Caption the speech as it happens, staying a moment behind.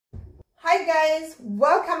Hi guys,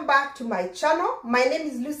 welcome back to my channel. My name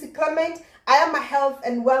is Lucy Clement. I am a health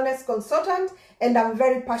and wellness consultant and I'm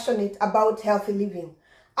very passionate about healthy living.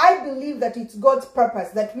 I believe that it's God's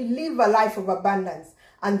purpose that we live a life of abundance,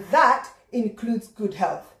 and that includes good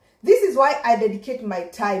health. This is why I dedicate my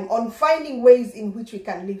time on finding ways in which we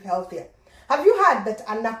can live healthier. Have you heard that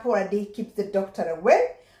an apple a day keeps the doctor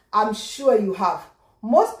away? I'm sure you have.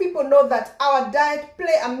 Most people know that our diet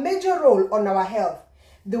plays a major role on our health.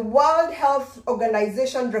 The World Health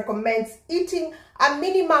Organization recommends eating a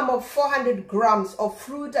minimum of 400 grams of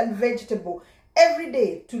fruit and vegetable every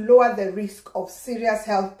day to lower the risk of serious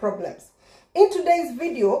health problems. In today's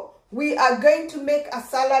video, we are going to make a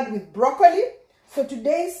salad with broccoli. So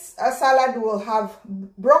today's salad will have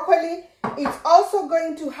broccoli. It's also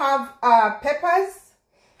going to have peppers,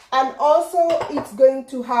 and also it's going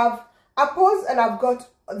to have apples, and I've got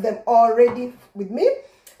them all ready with me.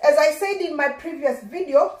 As I said in my previous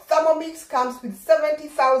video, Thermomix comes with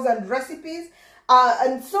 70,000 recipes,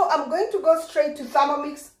 and so I'm going to go straight to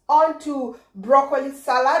Thermomix onto broccoli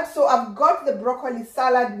salad. So I've got the broccoli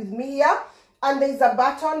salad with me here, and there's a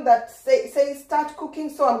button that says start cooking.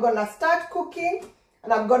 So I'm gonna start cooking,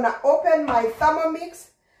 and I'm gonna open my Thermomix,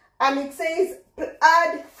 and it says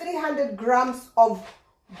add 300 grams of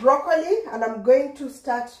broccoli, and I'm going to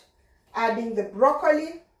start adding the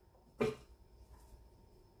broccoli.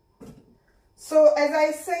 So as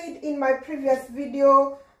I said in my previous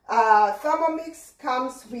video, Thermomix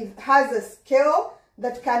has a scale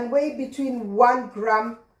that can weigh between 1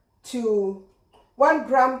 gram to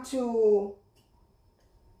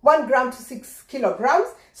 6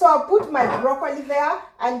 kilograms. So I'll put my broccoli there,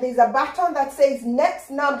 and there's a button that says next.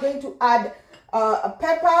 Now I'm going to add a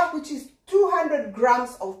pepper, which is 200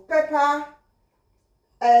 grams of pepper,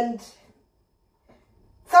 and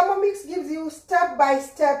Thermomix gives you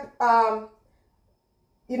step-by-step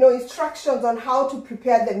instructions on how to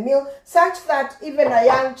prepare the meal, such that even a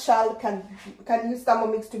young child can use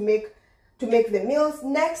Thermomix to make the meals.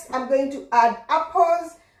 Next, I'm going to add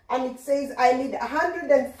apples, and it says I need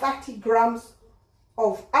 130 grams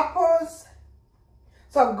of apples.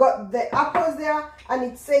 So I've got the apples there, and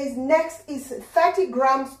it says next is 30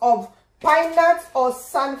 grams of pine nuts or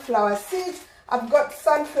sunflower seeds. I've got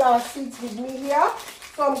sunflower seeds with me here,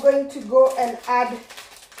 so I'm going to go and add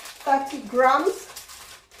 30 grams.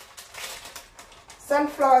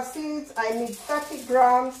 Sunflower seeds, I need 30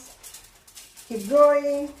 grams. Keep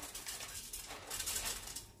going.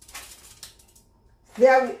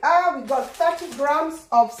 There we are, we got 30 grams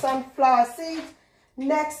of sunflower seeds.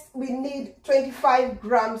 Next, we need 25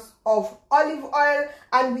 grams of olive oil,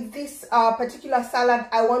 and with this particular salad,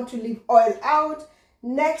 I want to leave oil out.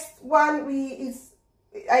 Next one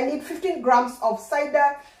I need 15 grams of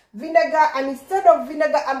cider vinegar, and instead of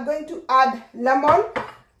vinegar, I'm going to add lemon.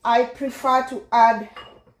 I prefer to add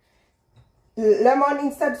lemon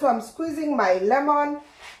instead, so I'm squeezing my lemon.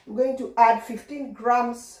 I'm going to add 15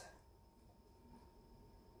 grams.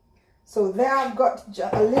 So there I've got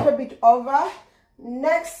a little bit over.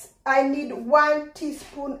 Next, I need 1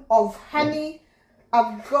 teaspoon of honey.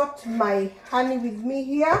 I've got my honey with me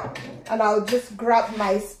here, and I'll just grab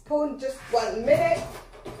my spoon, just 1 minute.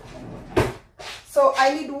 So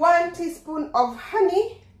I need 1 teaspoon of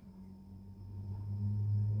honey.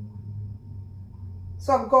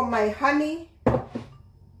 So I've got my honey,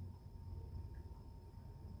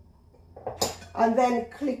 and then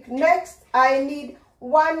click next. I need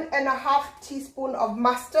 1.5 teaspoon of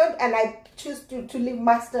mustard, and I choose to leave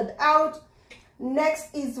mustard out.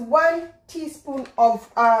 Next is 1 teaspoon of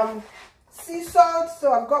sea salt.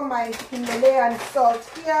 So I've got my Himalayan salt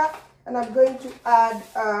here, and I'm going to add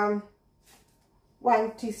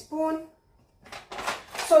 1 teaspoon.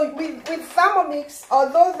 So with Thermomix,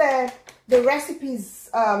 although the recipes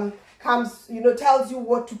tells you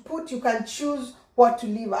what to put, you can choose what to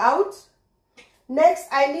leave out. Next,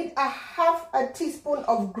 I need 1/2 teaspoon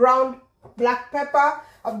of ground black pepper.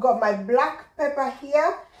 I've got my black pepper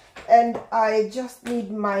here, and I just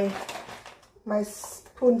need my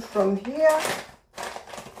spoon from here.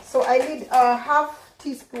 So I need 1/2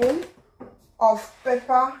 teaspoon of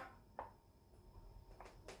pepper.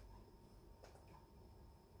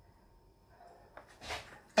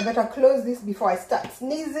 I better close this before I start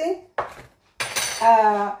sneezing.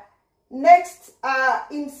 Next,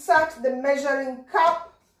 insert the measuring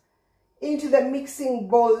cup into the mixing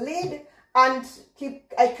bowl lid, and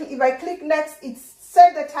if I click next, it's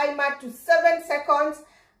set the timer to 7 seconds,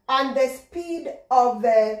 and the speed of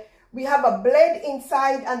we have a blade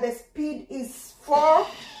inside, and the speed is 4.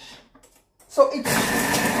 So it's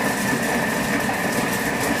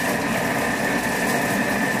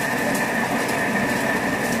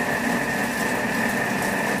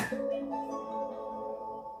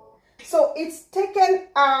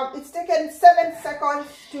it's taken 7 seconds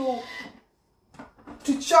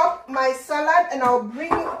to chop my salad, and I'll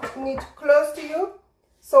bring it close to you.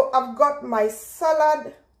 So I've got my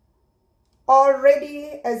salad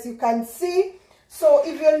already, as you can see. So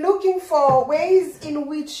if you're looking for ways in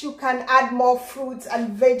which you can add more fruits and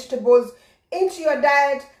vegetables into your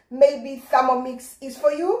diet, maybe Thermomix is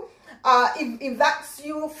for you. If that's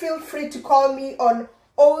you, feel free to call me on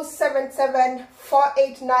 077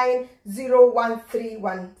 489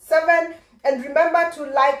 01317. And remember to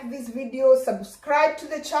like this video, subscribe to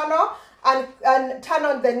the channel, and turn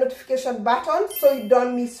on the notification button so you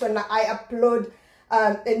don't miss when I upload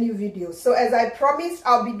a new video. So as I promised,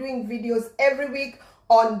 I'll be doing videos every week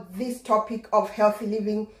on this topic of healthy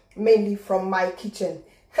living, mainly from my kitchen.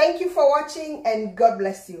 Thank you for watching, and God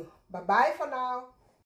bless you. Bye-bye for now.